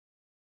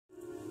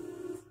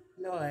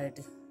Lord,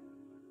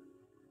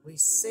 we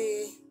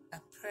say a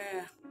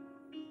prayer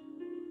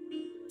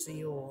to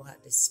you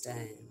at this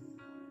time.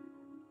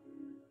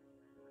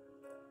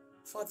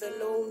 For the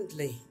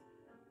lonely,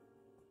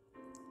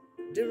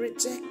 the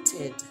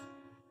rejected,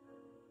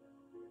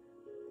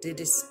 the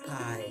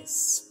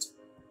despised.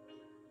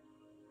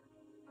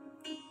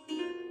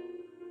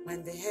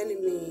 When the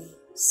enemy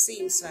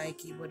seems like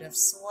he would have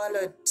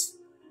swallowed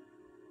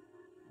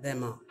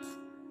them up.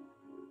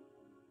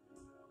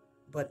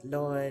 But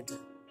Lord,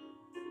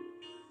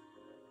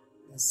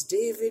 as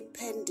David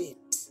penned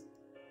it,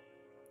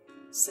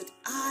 said,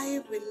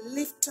 I will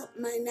lift up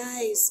mine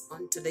eyes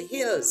unto the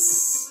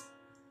hills,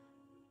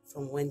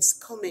 from whence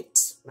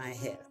cometh my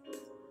help.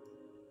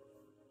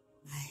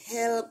 My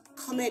help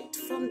cometh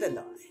from the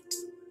Lord,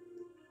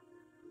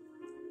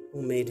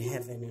 who made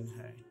heaven and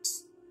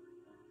earth.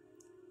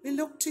 We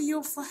look to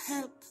you for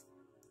help,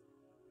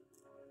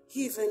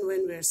 even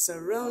when we're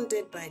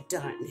surrounded by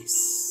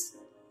darkness.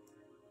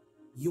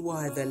 You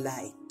are the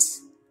light.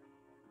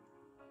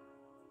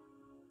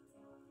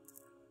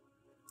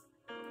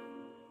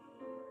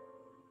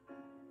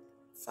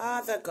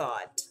 Father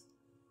God,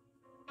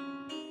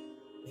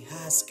 we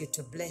ask you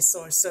to bless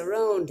our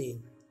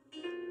surrounding.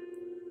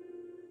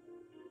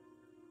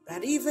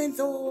 That even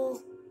though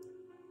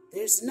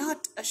there's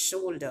not a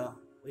shoulder,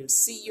 we'll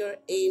see your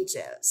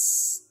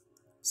angels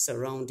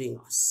surrounding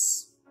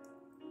us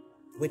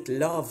with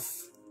love,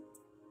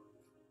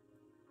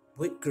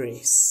 with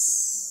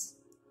grace.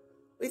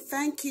 We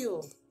thank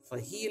you for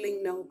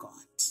healing now,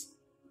 God,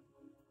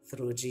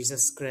 through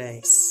Jesus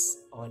Christ,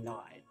 our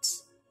Lord.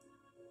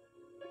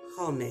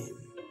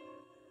 Amen.